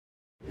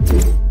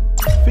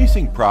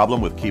Facing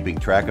problem with keeping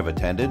track of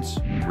attendance,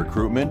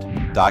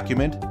 recruitment,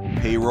 document,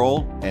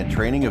 payroll, and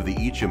training of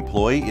each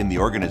employee in the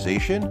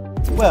organization?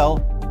 Well,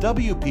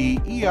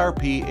 WP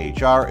ERP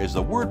HR is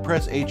the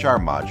WordPress HR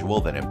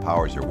module that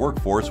empowers your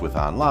workforce with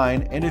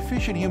online and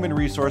efficient human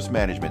resource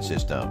management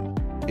system.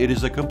 It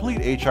is a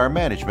complete HR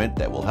management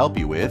that will help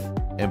you with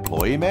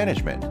employee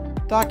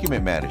management,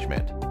 document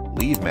management,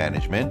 leave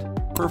management,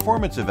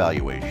 performance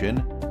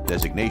evaluation,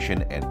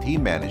 designation and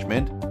team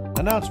management,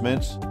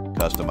 announcements,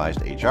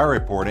 customized HR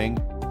reporting,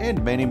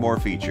 and many more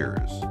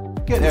features.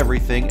 Get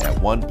everything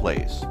at one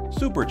place.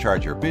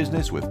 Supercharge your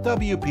business with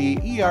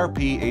WP ERP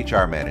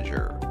HR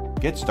Manager.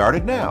 Get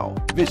started now.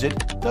 Visit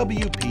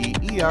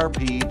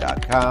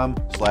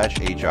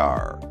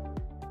wperp.com/HR.